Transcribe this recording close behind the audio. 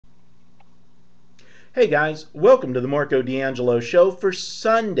Hey guys, welcome to the Marco D'Angelo Show for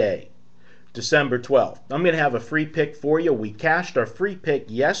Sunday, December 12th. I'm going to have a free pick for you. We cashed our free pick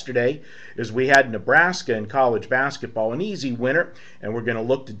yesterday as we had Nebraska in college basketball, an easy winner, and we're going to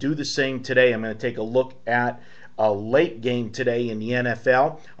look to do the same today. I'm going to take a look at a late game today in the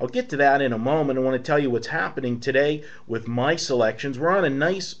NFL. I'll get to that in a moment. I want to tell you what's happening today with my selections. We're on a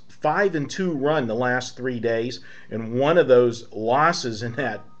nice 5-2 run the last 3 days, and one of those losses in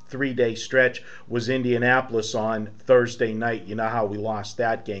that 3-day stretch was Indianapolis on Thursday night. You know how we lost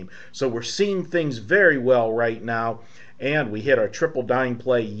that game. So we're seeing things very well right now. And we hit our triple dime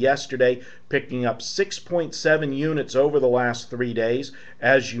play yesterday, picking up 6.7 units over the last 3 days.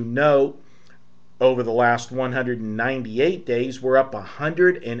 As you know, over the last 198 days, we're up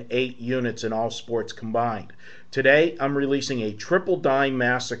 108 units in all sports combined. Today, I'm releasing a triple dime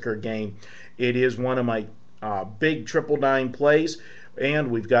massacre game. It is one of my big triple dime plays.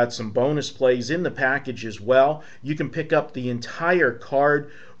 And we've got some bonus plays in the package as well. You can pick up the entire card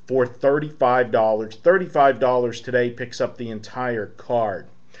for $35. $35 today picks up the entire card.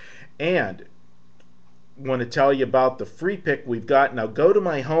 And I want to tell you about the free pick we've got. Now go to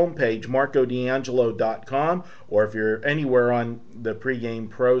my homepage, marcodangelo.com, or if you're anywhere on the Pregame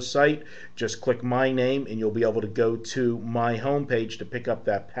Pro site, just click my name and you'll be able to go to my homepage to pick up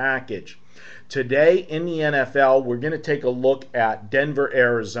that package. Today in the NFL, we're going to take a look at Denver,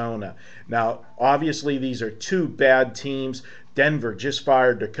 Arizona. Now, obviously, these are two bad teams. Denver just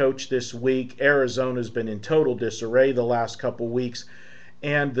fired their coach this week. Arizona's been in total disarray the last couple weeks.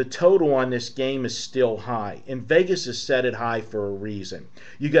 And the total on this game is still high. And Vegas has set it high for a reason.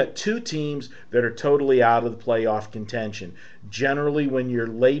 You got two teams that are totally out of the playoff contention. Generally, when you're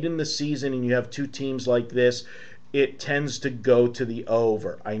late in the season and you have two teams like this, it tends to go to the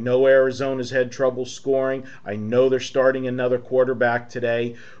over. I know Arizona's had trouble scoring. I know they're starting another quarterback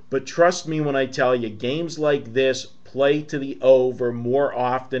today. But trust me when I tell you, games like this play to the over more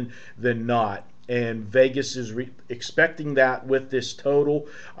often than not. And Vegas is expecting that with this total.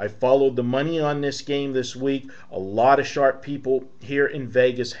 I followed the money on this game this week. A lot of sharp people here in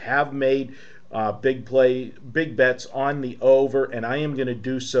Vegas have made big bets on the over, and I am going to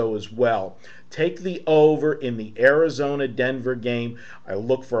do so as well. Take the over in the Arizona-Denver game. I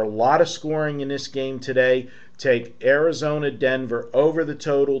look for a lot of scoring in this game today. Take Arizona-Denver over the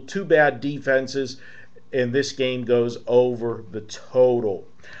total. Two bad defenses, and this game goes over the total.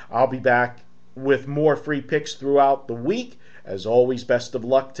 I'll be back with more free picks throughout the week. As always, best of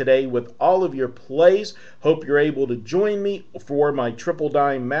luck today with all of your plays. Hope you're able to join me for my Triple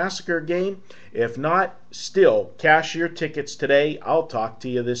Dime Massacre game. If not, still, cash your tickets today. I'll talk to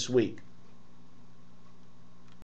you this week.